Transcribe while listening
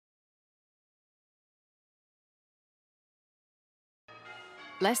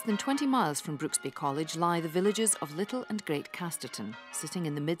Less than 20 miles from Brooksby College lie the villages of Little and Great Casterton, sitting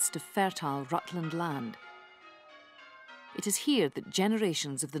in the midst of fertile Rutland land. It is here that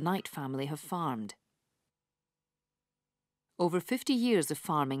generations of the Knight family have farmed. Over 50 years of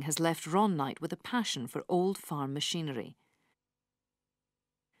farming has left Ron Knight with a passion for old farm machinery.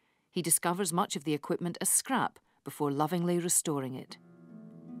 He discovers much of the equipment as scrap before lovingly restoring it.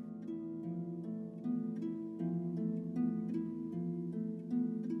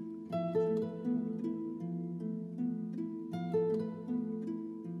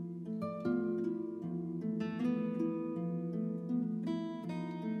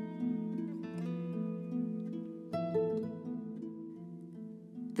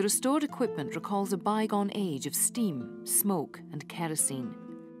 The restored equipment recalls a bygone age of steam, smoke and kerosene.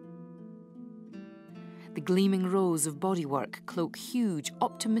 The gleaming rows of bodywork cloak huge,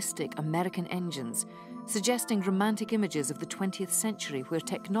 optimistic American engines, suggesting romantic images of the 20th century where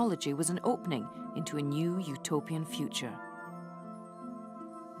technology was an opening into a new utopian future.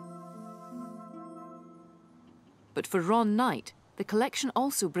 But for Ron Knight, the collection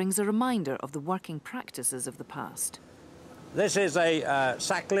also brings a reminder of the working practices of the past. This is a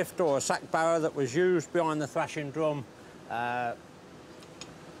sack lift or a sack barrow that was used behind the thrashing drum 30,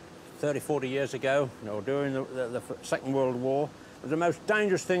 40 years ago, during the Second World War. It was the most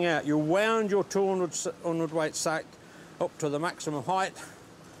dangerous thing out. You wound your 200 weight sack up to the maximum height,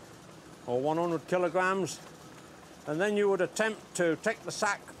 or 100 kilograms, and then you would attempt to take the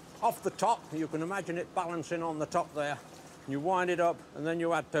sack off the top. You can imagine it balancing on the top there. You wind it up, and then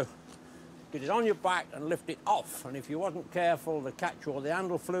you had to get it on your back and lift it off. And if you wasn't careful, the catch or the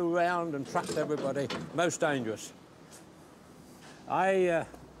handle flew round and trapped everybody. Most dangerous. I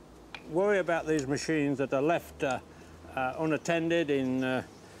worry about these machines that are left unattended in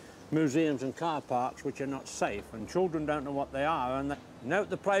museums and car parks, which are not safe, and children don't know what they are. And note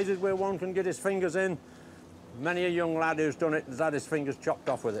the places where one can get his fingers in. Many a young lad who's done it has had his fingers chopped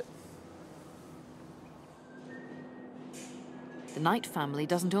off with it. The Knight family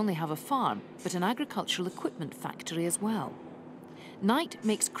doesn't only have a farm, but an agricultural equipment factory as well. Knight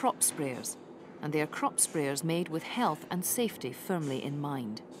makes crop sprayers, and they are crop sprayers made with health and safety firmly in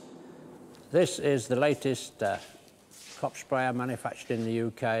mind. This is the latest crop sprayer manufactured in the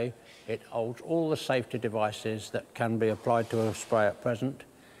UK. It holds all the safety devices that can be applied to a spray at present.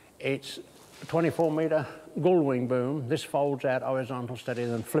 It's a 24-metre gull-wing boom. This folds out horizontal steady,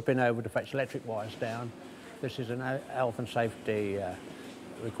 then flipping over to fetch electric wires down. This is a health and safety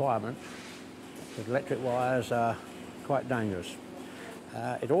requirement, because electric wires are quite dangerous.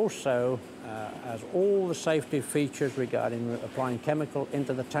 It also has all the safety features regarding applying chemical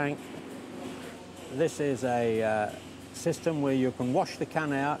into the tank. This is a system where you can wash the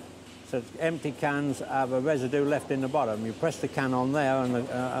can out, so empty cans have a residue left in the bottom. You press the can on there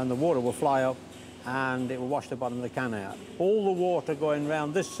and the water will fly up and it will wash the bottom of the can out. All the water going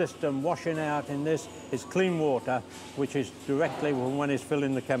around this system, washing out in this, is clean water, which is directly when it's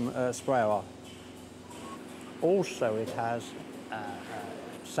filling the sprayer. Also, it has a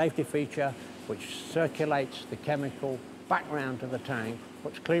safety feature which circulates the chemical back round to the tank,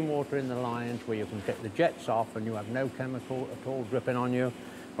 puts clean water in the lines where you can get the jets off and you have no chemical at all dripping on you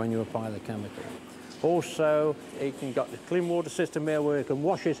when you apply the chemical. Also, he can got the clean water system here where he can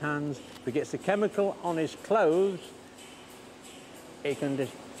wash his hands. If he gets the chemical on his clothes, he can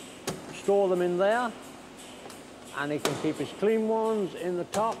just store them in there, and he can keep his clean ones in the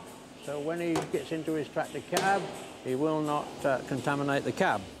top, so when he gets into his tractor cab, he will not contaminate the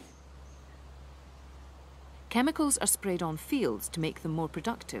cab. Chemicals are sprayed on fields to make them more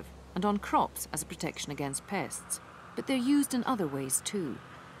productive, and on crops as a protection against pests, but they're used in other ways too.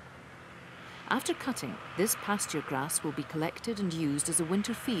 After cutting, this pasture grass will be collected and used as a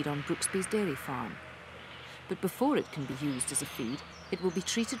winter feed on Brooksby's dairy farm. But before it can be used as a feed, it will be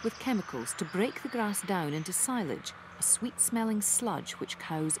treated with chemicals to break the grass down into silage, a sweet-smelling sludge which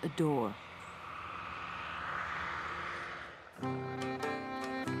cows adore.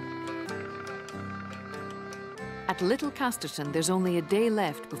 At Little Casterton, there's only a day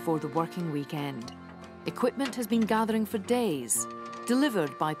left before the working weekend. Equipment has been gathering for days,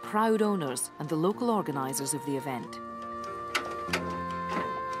 delivered by proud owners and the local organisers of the event.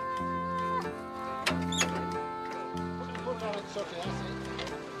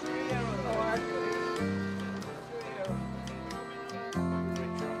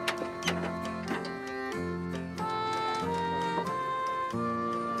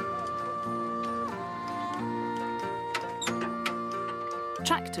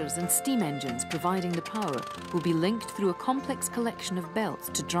 Tractors and steam engines providing the power will be linked through a complex collection of belts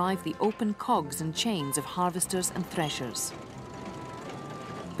to drive the open cogs and chains of harvesters and threshers.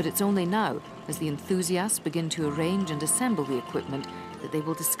 But it's only now, as the enthusiasts begin to arrange and assemble the equipment, that they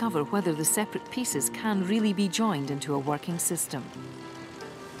will discover whether the separate pieces can really be joined into a working system.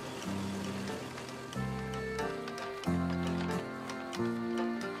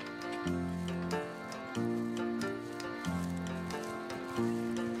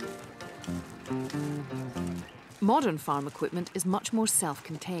 Modern farm equipment is much more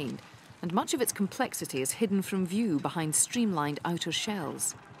self-contained, and much of its complexity is hidden from view behind streamlined outer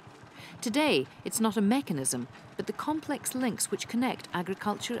shells. Today, it's not a mechanism, but the complex links which connect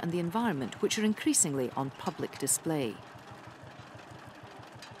agriculture and the environment which are increasingly on public display.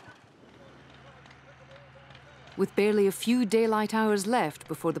 With barely a few daylight hours left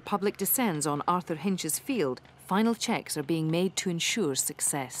before the public descends on Arthur Hinch's field, final checks are being made to ensure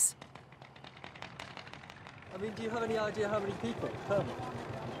success. I mean, do you have any idea how many people come?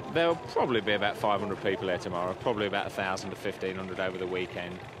 There'll probably be about 500 people here tomorrow, probably about 1,000 to 1,500 over the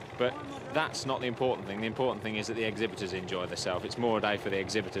weekend. But that's not the important thing. The important thing is that the exhibitors enjoy themselves. It's more a day for the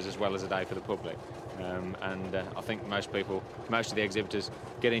exhibitors as well as a day for the public. I think most of the exhibitors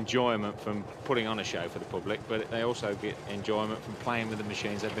get enjoyment from putting on a show for the public, but they also get enjoyment from playing with the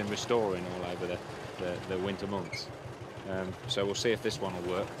machines they've been restoring all over the winter months. So we'll see if this one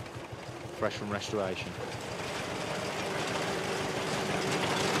will work, fresh from restoration.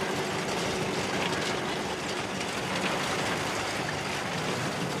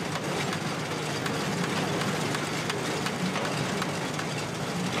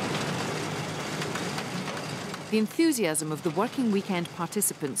 The enthusiasm of the working weekend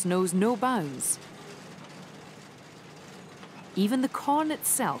participants knows no bounds. Even the corn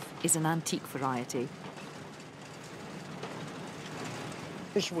itself is an antique variety.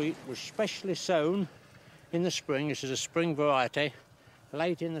 This wheat was specially sown in the spring. This is a spring variety,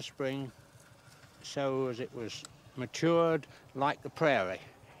 late in the spring, so as it was matured like the prairie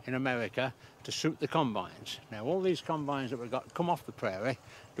in America to suit the combines. Now, all these combines that we've got come off the prairie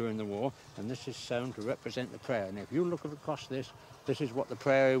during the war, and this is sown to represent the prairie. And if you look across this, this is what the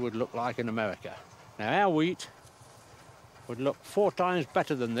prairie would look like in America. Now, our wheat would look 4 times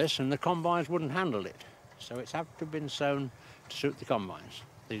better than this, and the combines wouldn't handle it. So it's had to have been sown to suit the combines,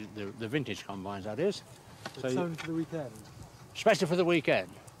 the vintage combines, that is. So sown for the weekend? Especially for the weekend.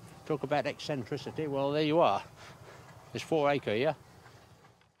 Talk about eccentricity, well, there you are. There's 4 acre here.